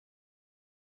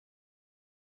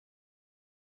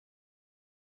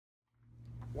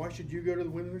Why should you go to the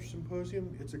Winter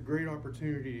Symposium? It's a great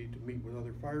opportunity to meet with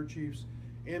other fire chiefs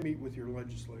and meet with your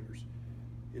legislators.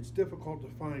 It's difficult to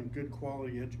find good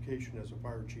quality education as a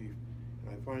fire chief,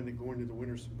 and I find that going to the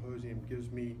Winter Symposium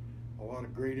gives me a lot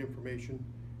of great information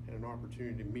and an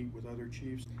opportunity to meet with other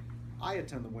chiefs. I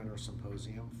attend the Winter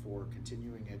Symposium for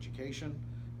continuing education,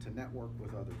 to network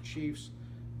with other chiefs,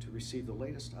 to receive the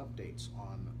latest updates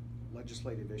on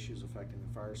legislative issues affecting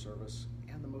the fire service,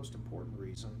 and the most important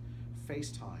reason,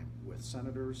 FaceTime with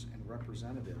senators and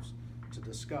representatives to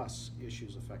discuss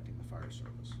issues affecting the fire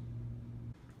service.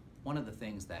 One of the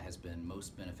things that has been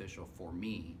most beneficial for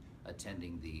me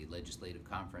attending the legislative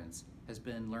conference has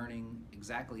been learning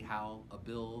exactly how a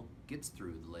bill gets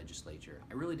through the legislature.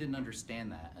 I really didn't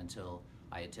understand that until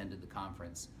I attended the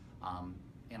conference.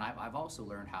 And I've also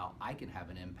learned how I can have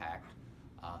an impact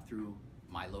through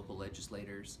my local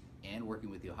legislators and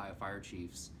working with the Ohio Fire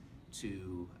Chiefs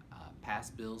to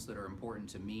pass bills that are important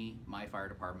to me, my fire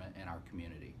department, and our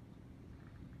community.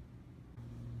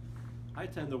 I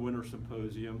attend the Winter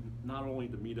Symposium not only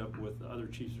to meet up with other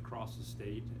chiefs across the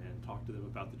state and talk to them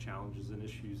about the challenges and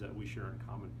issues that we share in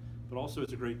common, but also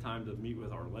it's a great time to meet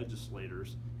with our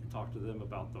legislators and talk to them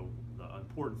about the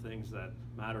important things that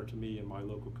matter to me and my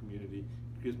local community.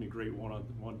 It gives me great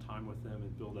one-on-one time with them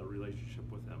and build that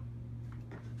relationship with them.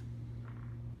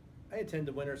 I attend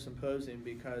the Winter Symposium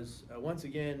because once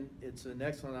again it's an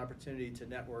excellent opportunity to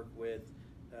network with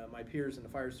my peers in the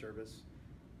fire service.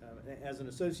 As an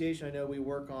association, I know we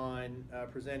work on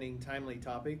presenting timely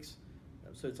topics,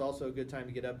 so it's also a good time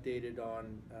to get updated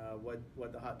on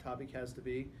what the hot topic has to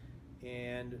be.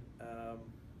 And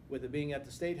with it being at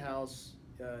the State House,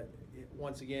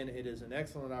 once again, it is an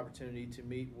excellent opportunity to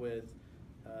meet with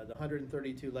the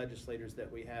 132 legislators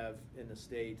that we have in the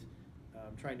state,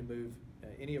 trying to move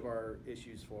any of our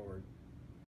issues forward.